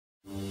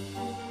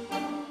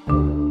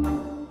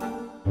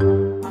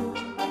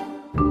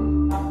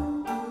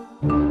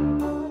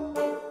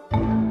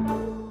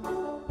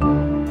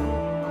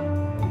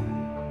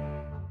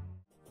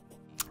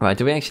Right,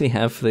 do we actually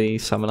have the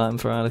summon item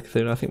for Isle of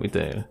Cthulhu? I think we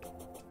do.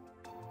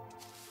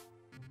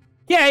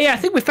 Yeah, I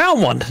think we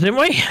found one, didn't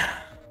we?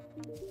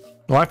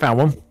 Oh, I found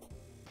one.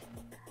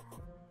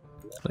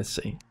 Let's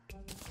see.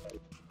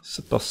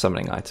 Boss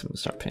summoning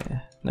items are up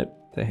here. Nope,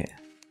 they're here.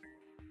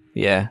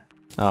 Yeah,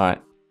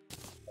 alright.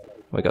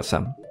 We got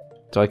some.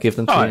 Do I give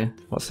them to you?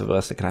 What's the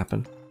worst that can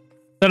happen?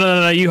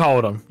 No, you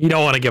hold them. You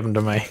don't want to give them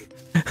to me.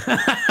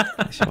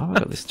 Actually, why have I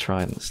got this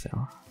trident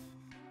still?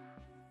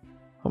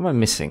 What am I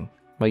missing?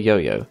 My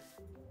yo-yo.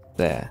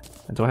 There.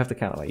 And do I have the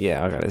counterweight?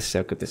 Yeah, okay, let's see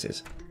how good this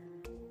is.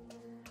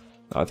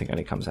 Oh, I think it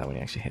only comes out when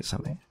you actually hit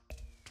something.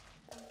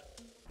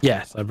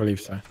 Yes, I believe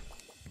so.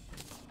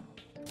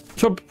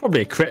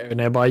 Probably a critter in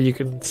there, but you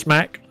can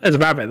smack. There's a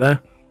rabbit there.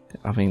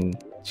 I mean,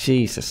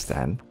 Jesus,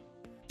 Stan.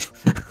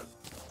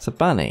 It's a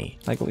bunny.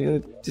 Like,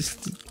 I'm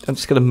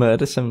just gonna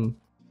murder some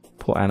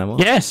poor animal.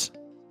 Yes.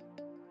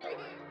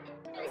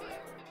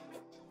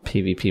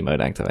 PvP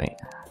mode activate.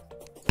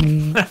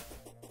 You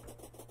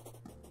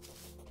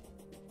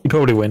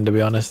probably win, to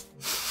be honest.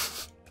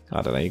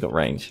 I don't know. You got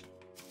range.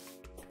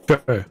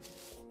 True.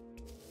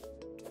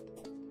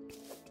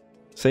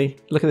 See,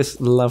 look at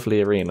this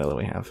lovely arena that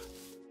we have.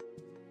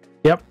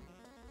 Yep.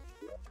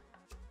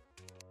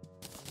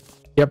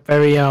 Yep.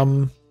 Very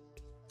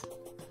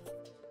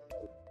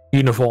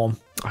uniform.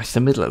 Oh, it's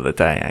the middle of the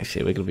day.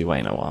 Actually, we're gonna be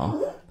waiting a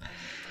while.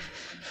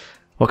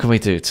 What can we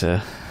do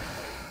to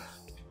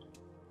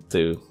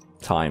do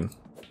time?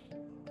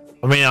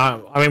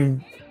 I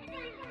mean,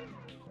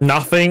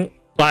 nothing.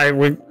 Like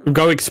we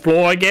go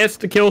explore, I guess,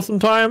 to kill some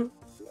time.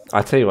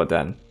 I tell you what,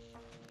 Dan.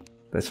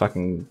 Let's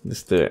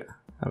do it.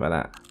 How about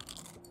that?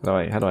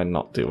 How do I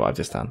not do what I've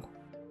just done?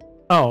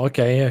 Oh,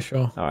 okay, yeah,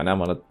 sure. All right,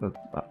 now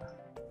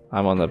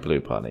I'm on the blue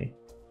party.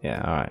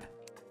 Yeah, all right.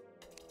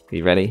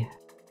 You ready?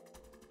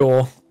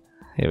 Sure.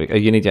 Here we go.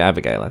 You need your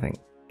Abigail, I think.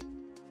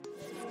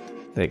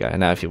 There you go.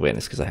 Now if you win,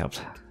 it's because I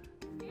helped.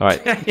 All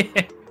right.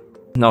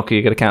 Noku,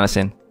 you got to count us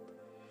in.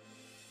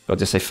 Or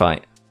just say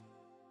fight.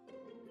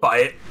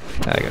 Fight.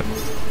 There you go.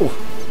 Oh,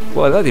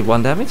 well, that did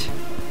 1 damage,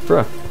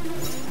 bro.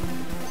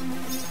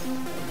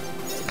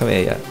 Come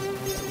here, yeah.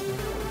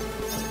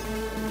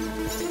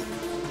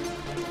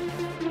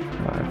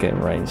 Right, I'm getting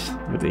range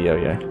with the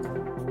yo-yo.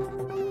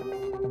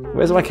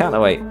 Where's my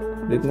counterweight?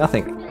 Did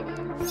nothing.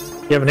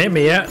 You haven't hit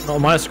me yet. Not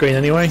on my screen,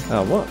 anyway.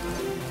 Oh, what?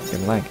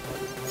 Getting lag.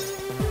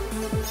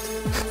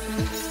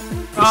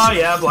 Oh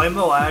yeah, blame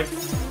the lag.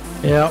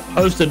 Yeah,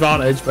 host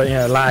advantage, but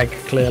yeah, lag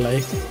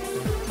clearly.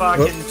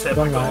 Fucking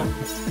typical.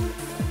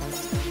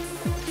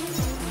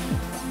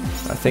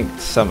 I think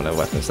summoner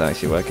weapons don't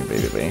actually work in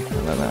PvP. I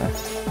don't know.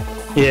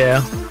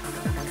 Yeah.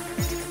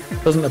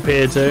 Doesn't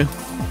appear to.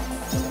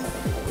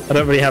 I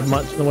don't really have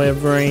much in the way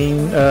of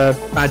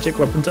magic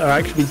weapons that are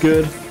actually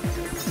good. I'm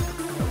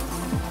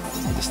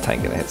just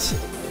taking hits.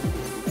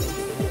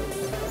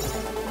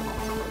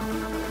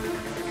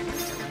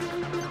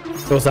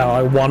 What's that,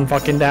 like 1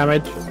 fucking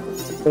damage?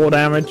 4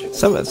 damage?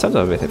 Sometimes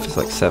I've been hit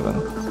for like 7.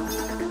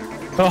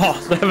 Oh,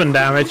 7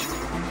 damage.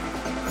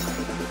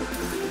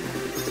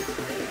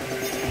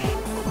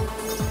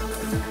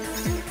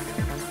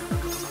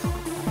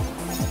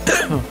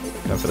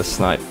 Go for the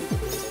snipe.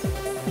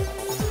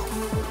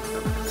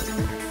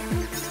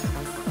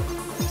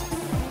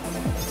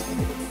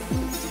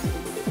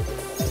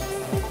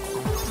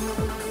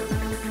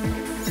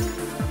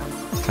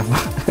 Come on.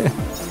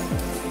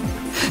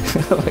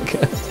 Oh my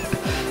god.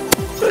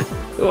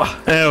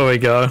 There we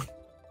go.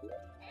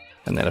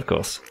 And then of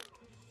course.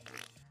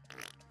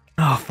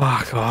 Oh,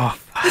 fuck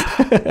off.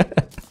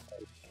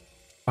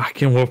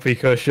 Fucking whoopee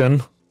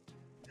cushion.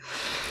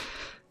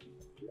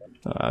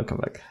 Oh, I'll come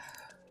back.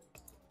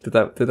 Did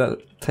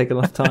that take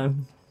enough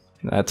time?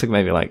 No, it took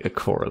maybe like a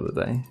quarter of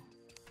the day.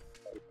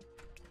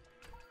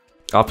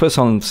 I'll put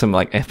on some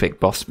like epic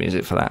boss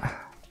music for that.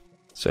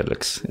 So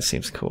it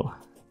seems cool.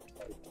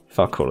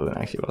 Far cooler than it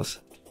actually was.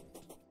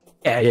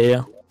 Yeah.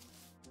 Yeah,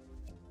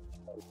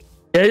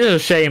 it's just a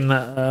shame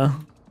that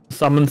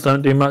summons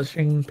don't do much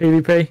in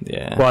PvP.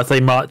 Yeah. Well, I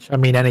say much, I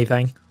mean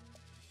anything.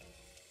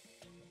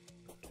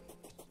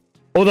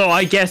 Although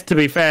I guess, to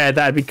be fair,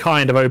 that'd be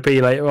kind of OP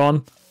later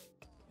on.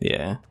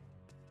 Yeah.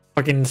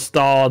 Fucking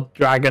Star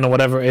Dragon or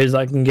whatever it is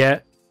I can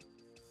get.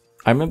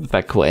 I remember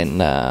back when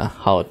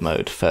hard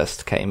mode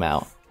first came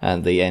out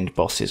and the end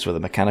bosses were the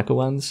mechanical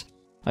ones.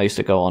 I used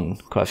to go on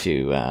quite a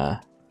few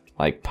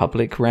like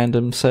public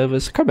random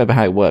servers. I can't remember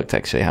how it worked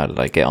actually. How did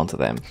I get onto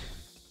them?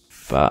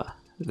 But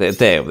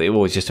they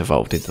always just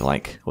devolved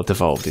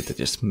into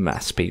just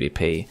mass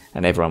PvP,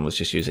 and everyone was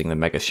just using the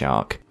Mega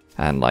Shark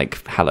and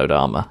like hallowed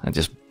armor and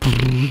just.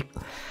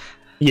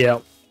 Yeah.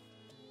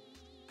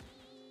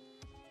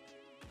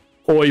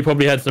 Or you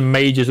probably had some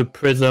mages with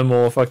Prism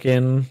or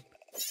fucking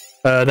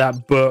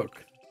that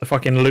book, the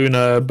fucking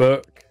Lunar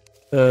book,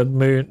 the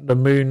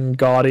Moon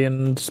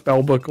Guardian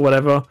spell book or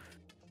whatever.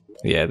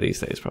 Yeah, these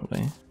days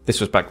probably.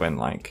 This was back when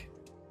like,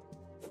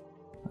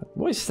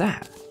 what is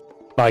that?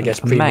 I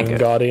guess Moon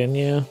Guardian,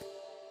 yeah,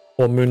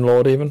 or Moon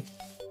Lord even.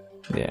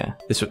 Yeah,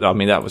 this was. I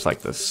mean, that was like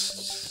the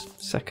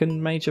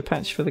second major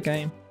patch for the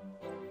game.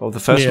 Or the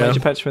first Yeah.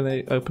 major patch when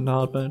they opened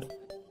hard mode.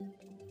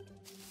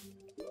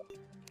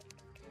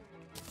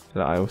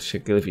 But I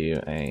should give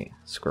you a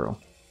squirrel.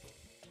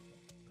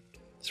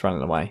 It's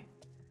running away.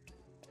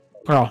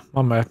 Oh,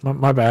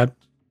 my bad.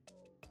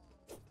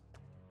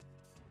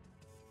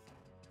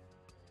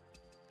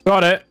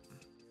 Got it.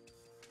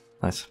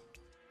 Nice.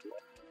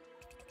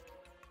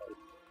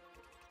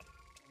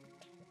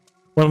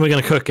 When are we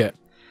going to cook it?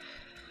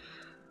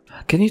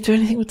 Can you do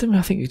anything with them?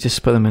 I think you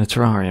just put them in a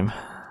terrarium.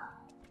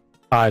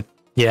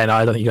 Yeah, no,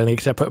 I don't think you can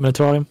except put them in a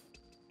terrarium.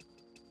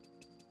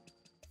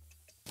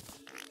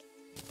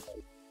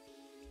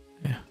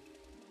 Yeah.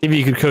 If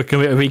you could cook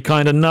them, it would be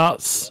kind of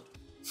nuts.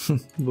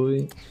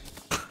 Boy.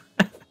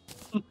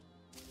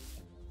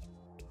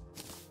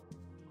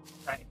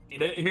 I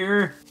need it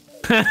here.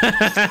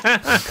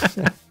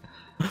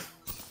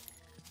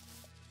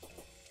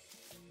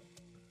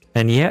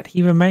 And yet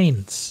he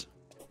remains.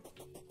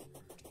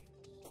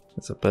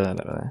 There's a bird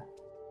over there.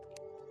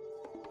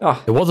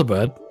 Oh, It was a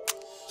bird.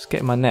 just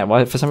getting my net.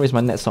 Why? For some reason,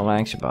 my net's not on my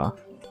action bar.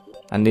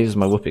 And neither is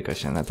my whoopee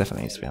cushion. That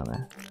definitely needs to be on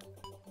there.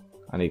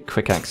 I need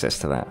quick access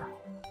to that.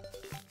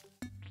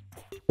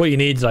 What you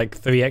need is like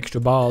 3 extra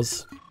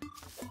bars.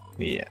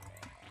 Yeah.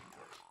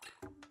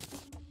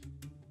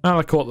 Oh,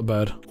 I caught the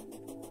bird.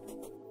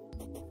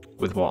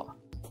 With what?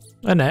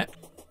 A net.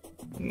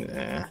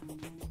 Nah.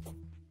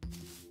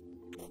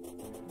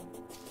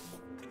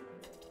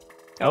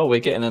 Oh,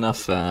 we're getting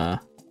enough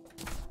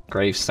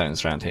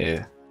gravestones around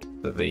here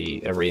that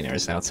the arena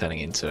is now turning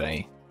into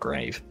a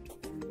grave.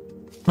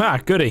 Ah,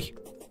 goody.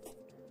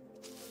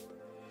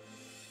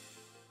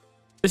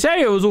 This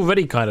area was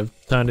already kind of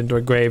turned into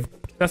a grave.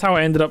 That's how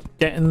I ended up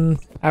getting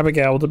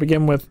Abigail to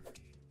begin with.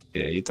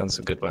 Yeah, you've done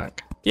some good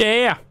work.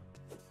 Yeah.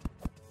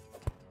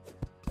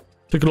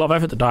 Took a lot of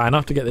effort to die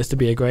enough to get this to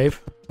be a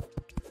grave.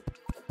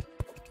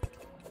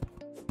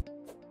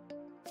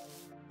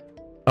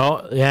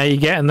 Oh, yeah, you're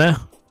getting there.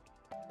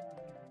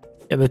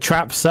 Get the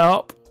trap set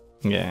up.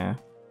 Yeah.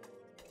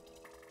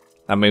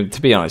 I mean,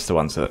 to be honest, the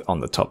ones that on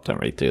the top don't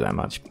really do that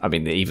much. I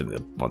mean, even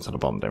the ones on the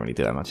bottom don't really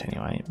do that much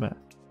anyway, but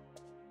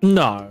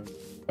No.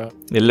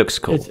 it looks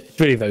cool. It's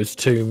really those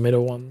 2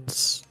 middle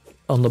ones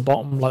on the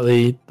bottom, like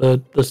the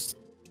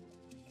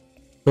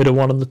middle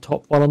one and the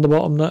top one on the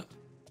bottom that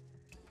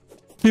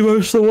do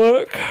most of the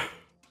work.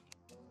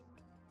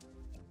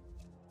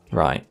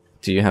 Right.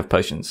 Do you have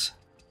potions?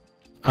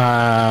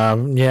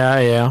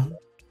 Yeah.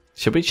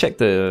 Should we check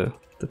the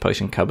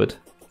potion cupboard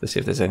to see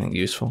if there's anything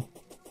useful?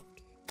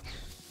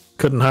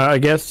 Couldn't hurt, I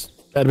guess.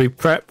 Better be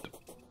prepped.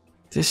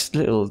 This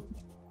little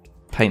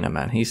painter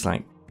man, he's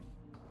like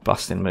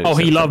busting moves. Oh,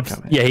 he every time loves. we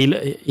come in. Yeah,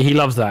 he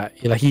loves that.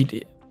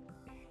 He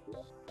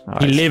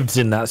Alright, lives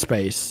in that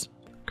space.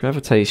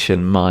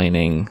 gravitation,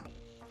 mining,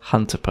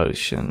 hunter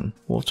potion,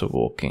 water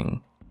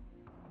walking,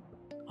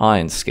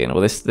 iron skin.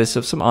 Well,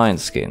 there's some iron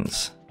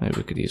skins. Maybe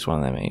we could use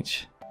one of them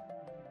each.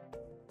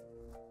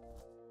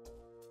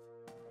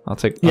 I'll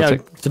take Yeah, an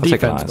it's a iron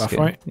defense buff, skin.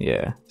 right?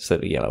 Yeah, it's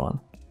the yellow one.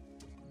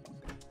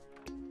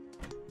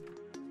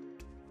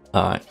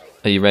 Alright,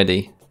 are you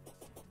ready?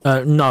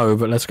 No,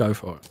 but let's go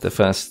for it. The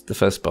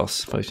first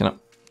boss potion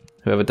up.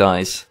 Whoever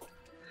dies.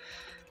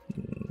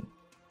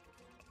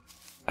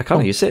 I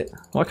can't use it.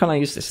 Why can't I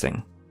use this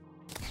thing?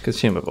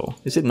 Consumable.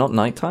 Is it not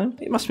nighttime?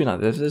 It must be night.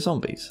 There's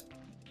zombies.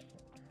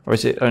 Or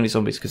is it only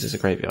zombies because there's a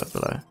graveyard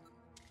below?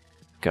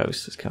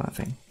 Ghosts, this kind of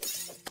thing.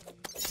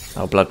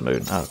 Oh, blood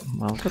moon. Oh,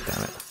 well, god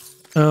damn it.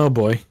 Oh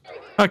boy.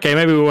 Okay,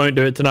 maybe we won't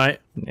do it tonight.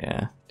 Yeah.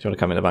 Do you want to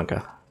come in the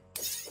bunker?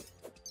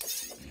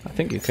 I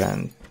think you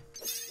can.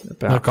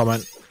 No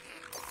comment.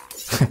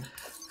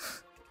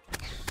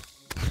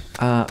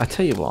 I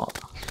tell you what.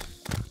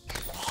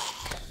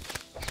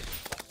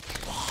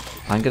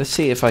 I'm going to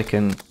see if I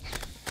can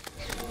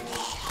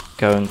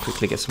go and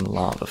quickly get some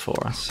lava for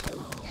us.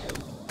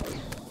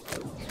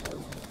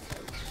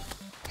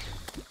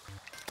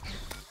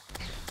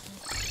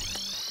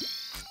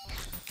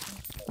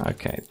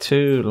 Okay,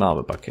 2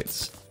 lava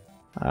buckets.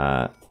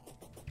 The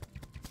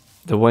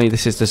way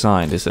this is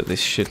designed is that this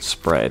should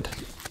spread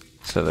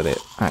so that it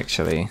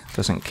actually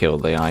doesn't kill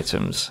the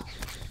items,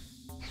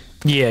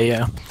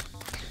 Yeah.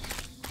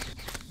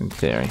 in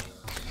theory.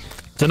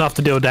 It's enough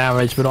to deal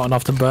damage, but not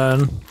enough to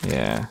burn.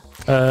 Yeah.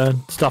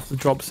 Stuff that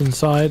drops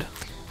inside.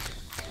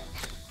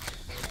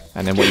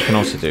 And then what you can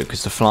also do,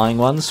 because the flying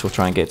ones will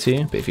try and get to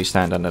you, but if you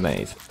stand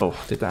underneath... Oh,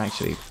 did that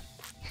actually...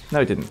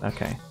 No, it didn't.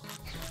 Okay.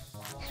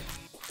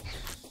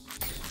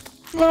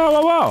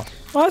 Wow.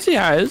 Well, I see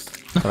how it is.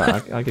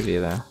 Alright, I'll give you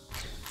that.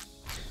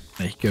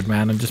 Hey, good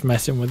man, I'm just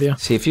messing with you.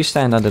 See, if you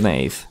stand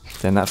underneath,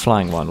 then that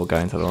flying one will go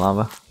into the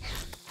lava.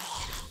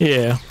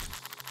 Yeah.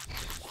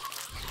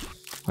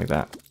 Like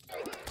that.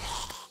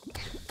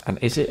 And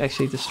is it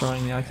actually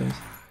destroying the items?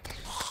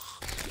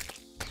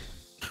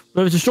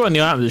 But if it's destroying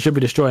the items, it should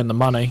be destroying the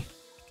money.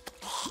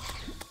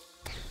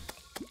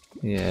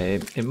 Yeah,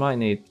 it might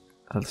need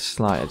a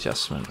slight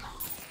adjustment.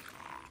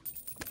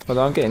 But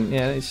I'm getting...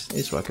 Yeah,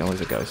 it's working as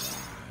it goes.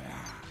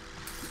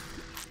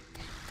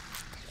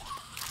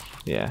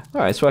 Yeah.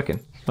 Alright, it's working.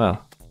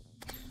 Well.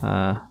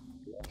 Well,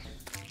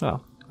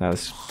 Now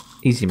it's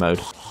easy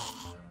mode.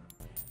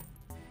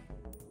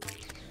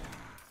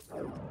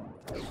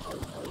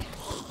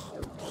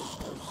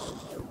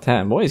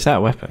 Damn, what is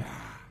that weapon?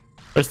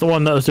 It's the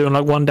one that was doing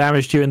like 1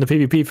 damage to you in the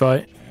PvP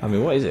fight. I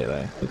mean, what is it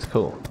though? It's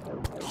cool.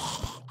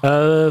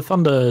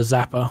 Thunder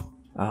Zapper.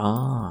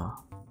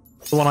 Ah.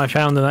 The one I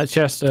found in that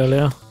chest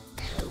earlier.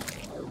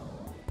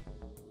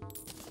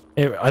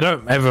 I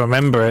don't ever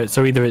remember it,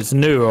 so either it's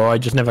new or I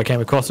just never came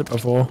across it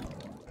before.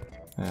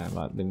 Yeah, it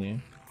might have been new.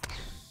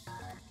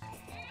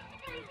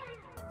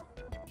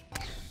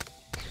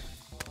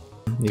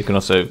 You can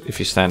also, if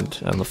you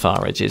stand on the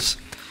far edges,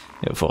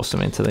 it'll force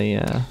them into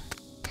the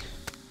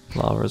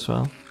lava as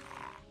well.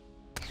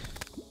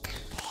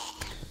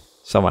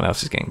 Someone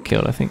else is getting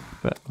killed, I think,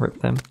 but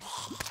rip them.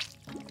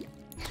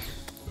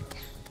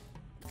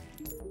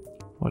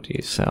 What do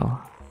you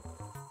sell?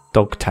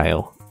 Dog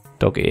tail.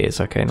 Dog ears,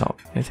 okay, not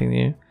anything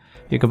new.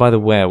 You can buy the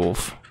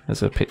werewolf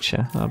as a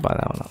picture. I'll buy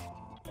that one up.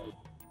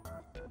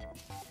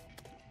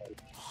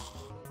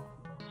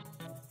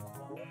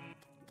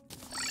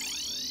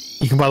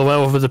 You can buy the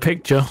werewolf as a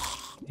picture.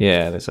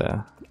 Yeah, there's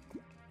a...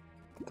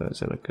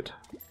 Those look good.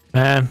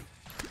 Man.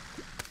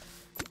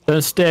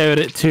 Don't stare at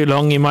it too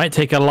long, you might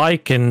take a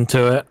liking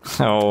to it.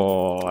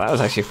 Oh, that was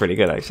actually pretty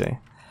good, actually.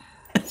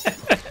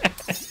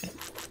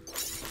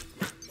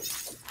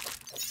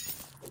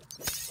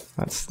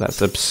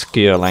 That's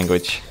obscure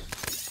language.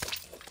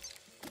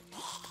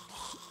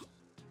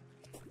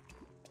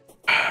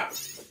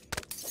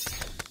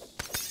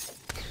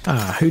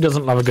 Who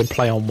doesn't love a good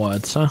play on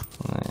words, huh?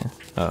 Yeah.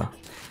 Oh,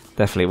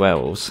 definitely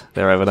werewolves.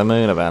 They're over the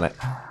moon about it.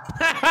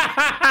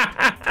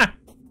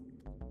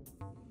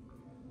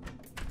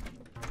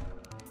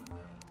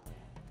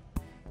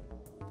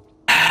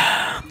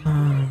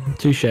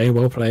 Touche,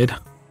 well played.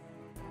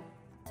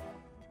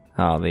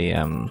 Oh,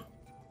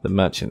 the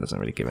merchant doesn't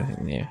really give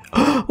anything new.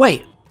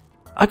 Wait!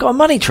 I got a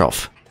money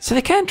trough! So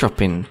they can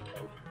drop in...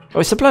 Oh,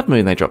 it's the blood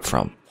moon they drop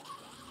from.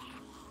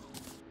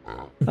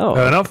 Oh,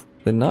 Fair enough.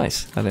 They're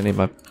nice. I don't need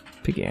my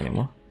piggy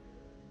anymore.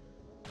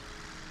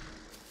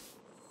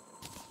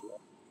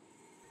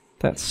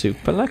 That's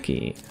super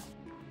lucky.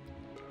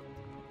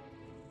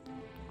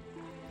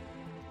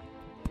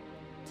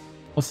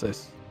 What's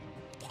this?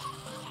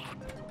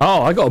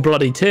 Oh, I got a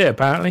bloody tear,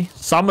 apparently.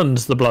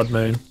 Summons the blood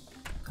moon.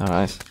 Oh,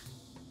 nice.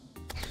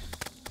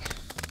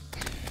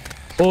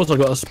 Also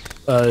got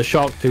a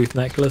shark tooth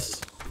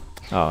necklace.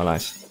 Oh,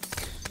 nice.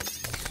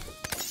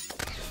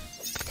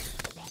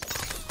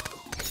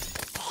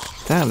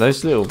 Damn,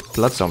 those little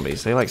blood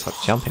zombies, they like start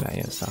jumping at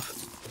you and stuff.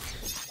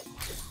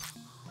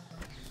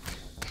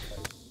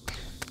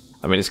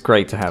 I mean, it's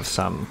great to have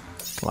some,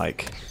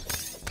 like,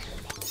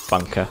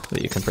 bunker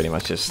that you can pretty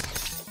much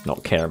just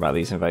not care about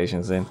these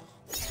invasions in.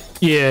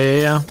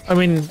 Yeah. I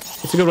mean,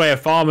 it's a good way of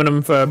farming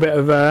them for a bit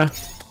of,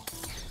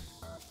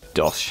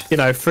 Dosh. you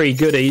know, free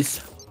goodies.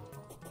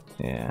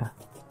 Yeah.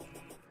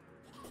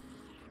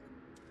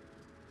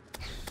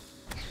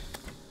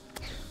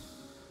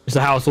 Is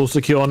the house all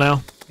secure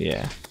now?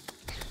 Yeah.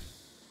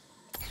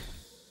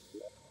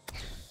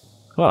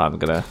 Well, I'm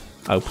gonna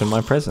open my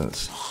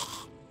presents.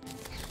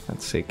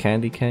 Let's see,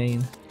 candy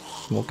cane,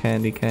 more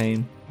candy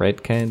cane,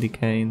 red candy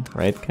cane,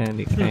 red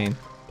candy cane,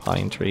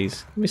 pine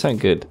trees. Give me something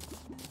good.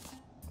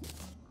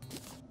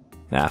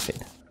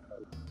 Nothing.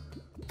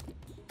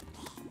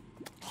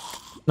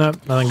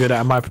 Nope, nothing good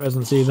out of my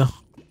presents either.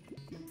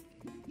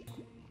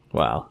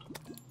 Well,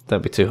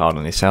 don't be too hard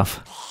on yourself.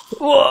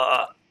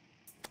 Whoa!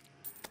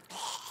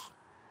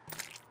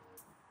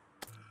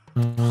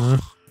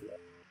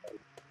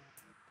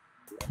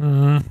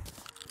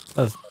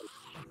 That's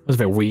a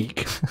bit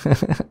weak.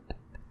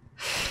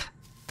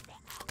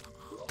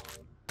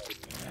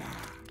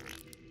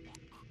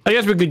 I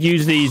guess we could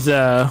use these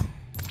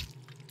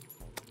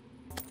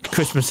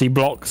Christmassy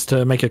blocks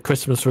to make a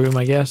Christmas room,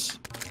 I guess.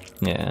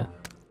 Yeah.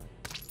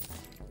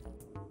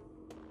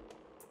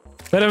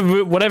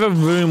 Whatever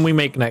room we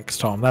make next,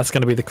 Tom, that's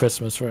going to be the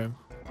Christmas room.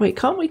 Wait,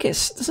 can't we get...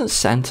 Doesn't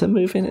Santa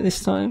move in at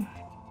this time?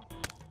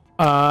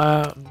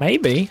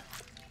 Maybe.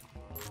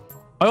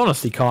 I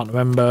honestly can't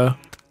remember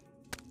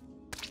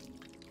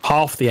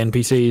half the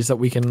NPCs that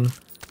we can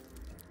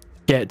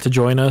get to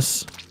join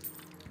us.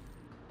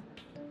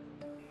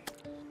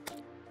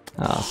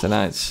 Ah, so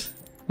now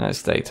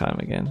it's daytime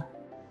again.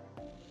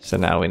 So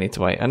now we need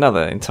to wait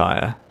another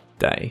entire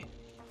day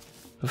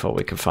before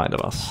we can find a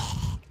boss.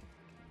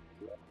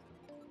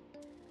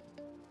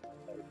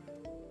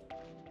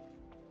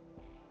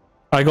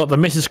 I got the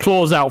Mrs.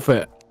 Claus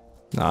outfit.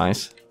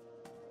 Nice.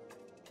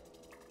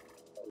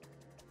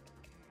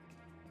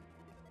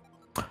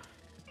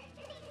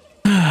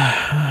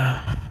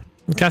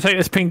 Can I take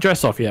this pink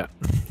dress off yet?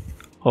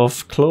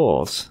 Of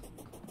claws.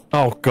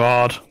 Oh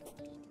god.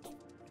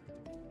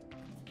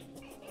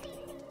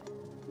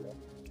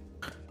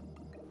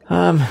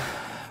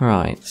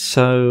 Right,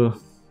 so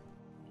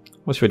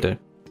what should we do?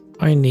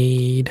 I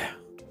need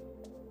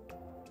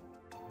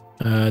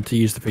to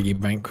use the piggy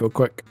bank real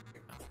quick.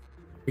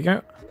 Here we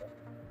go.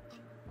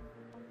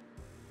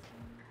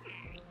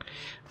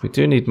 We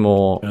do need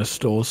more Gonna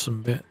store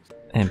some bits.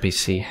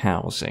 NPC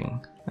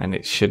housing, and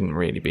it shouldn't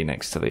really be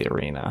next to the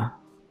arena.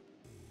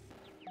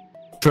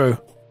 True.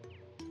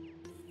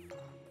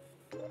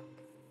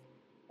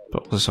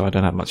 But also, I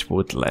don't have much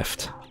wood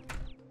left.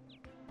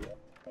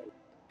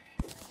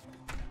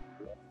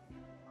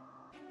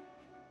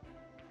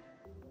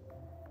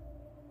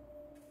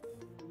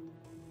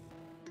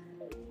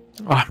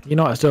 Ah, you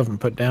know what I still haven't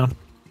put down?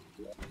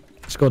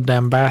 It's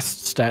goddamn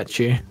Bast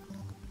statue.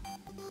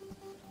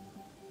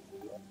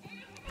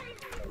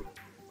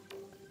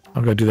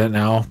 I'm gonna do that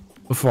now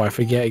before I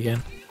forget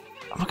again.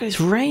 Oh my god,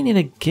 it's raining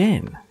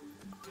again.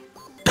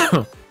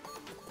 Yeah,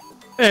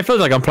 it feels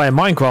like I'm playing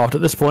Minecraft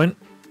at this point.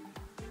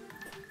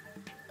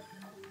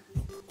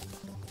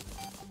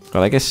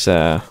 Well, I guess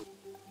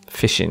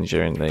fishing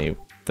during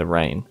the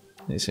rain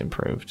is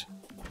improved.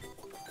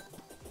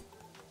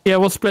 Yeah,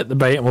 we'll split the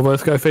bait and we'll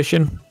both go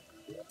fishing.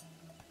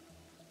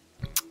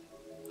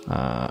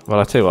 Well,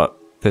 I tell you what,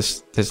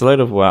 there's a load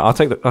of worms.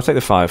 I'll take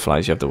the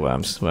fireflies. You have the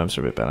worms. The worms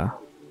are a bit better.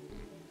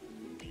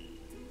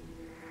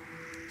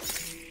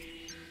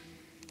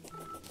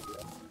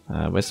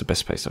 Where's the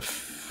best place to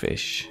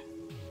fish?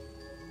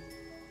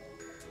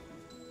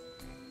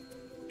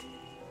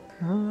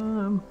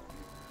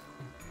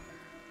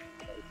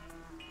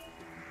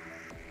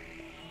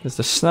 There's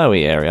the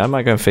snowy area. I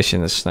might go and fish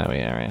in the snowy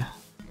area.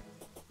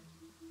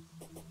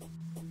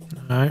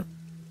 Alright.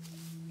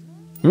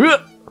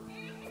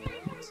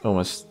 It's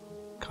almost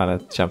kind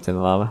of jumped in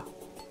the lava.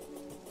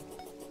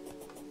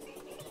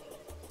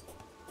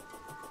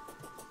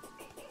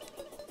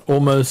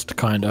 Almost,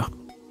 kinda.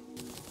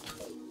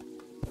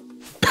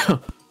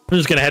 I'm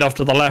just gonna head off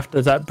to the left.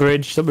 There's that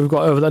bridge that we've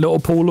got over that little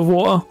pool of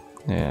water.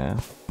 Yeah.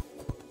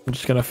 I'm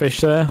just gonna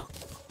fish there.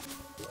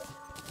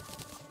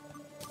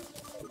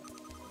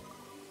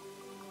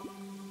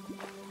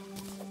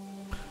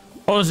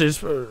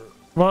 Honestly,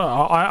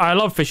 I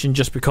love fishing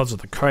just because of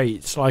the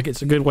crates. Like,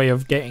 it's a good way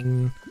of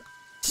getting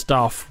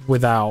stuff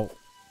without.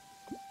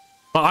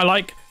 But I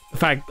like the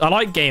fact I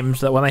like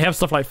games that when they have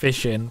stuff like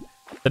fishing,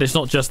 that it's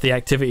not just the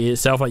activity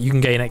itself. Like, you can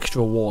gain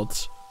extra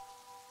rewards.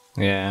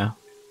 Yeah.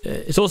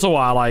 It's also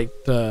why I like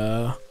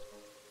the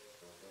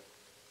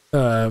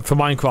for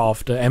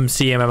Minecraft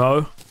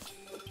MCMMO,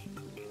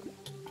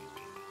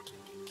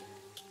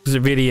 because it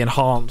really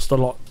enhanced a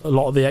lot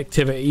of the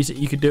activities that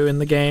you could do in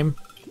the game.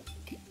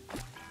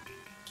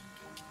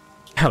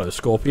 Hello,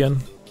 Scorpion.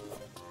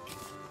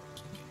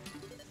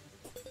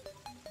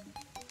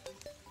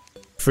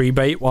 Free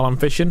bait while I'm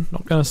fishing.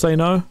 Not gonna say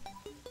no.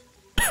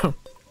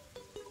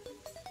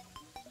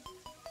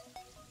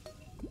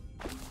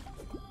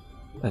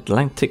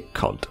 Atlantic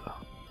cod.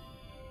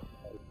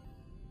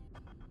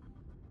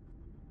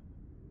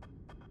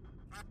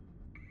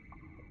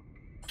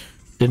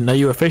 Didn't know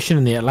you were fishing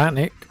in the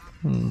Atlantic.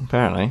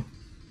 Apparently.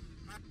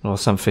 Well,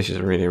 some fishes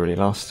are really, really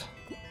lost.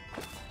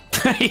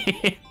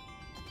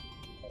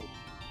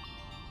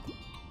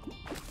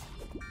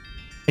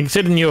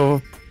 Considering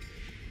you're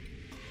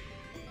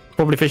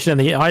probably fishing in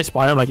the ice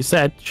biome, like you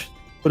said,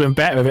 would have been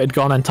better if it had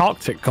gone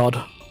Antarctic cod.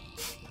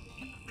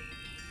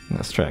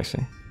 That's true,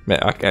 actually.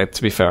 But, okay,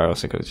 to be fair, I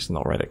also could have just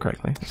not read it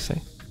correctly. Let's see.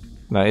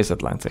 No, it is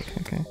Atlantic.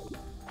 Okay.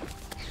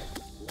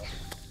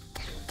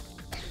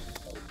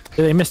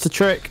 Did they miss the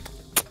trick?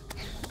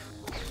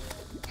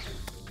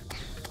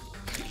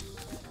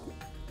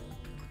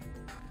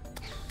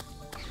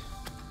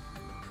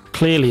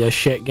 Clearly a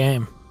shit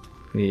game.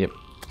 Yep.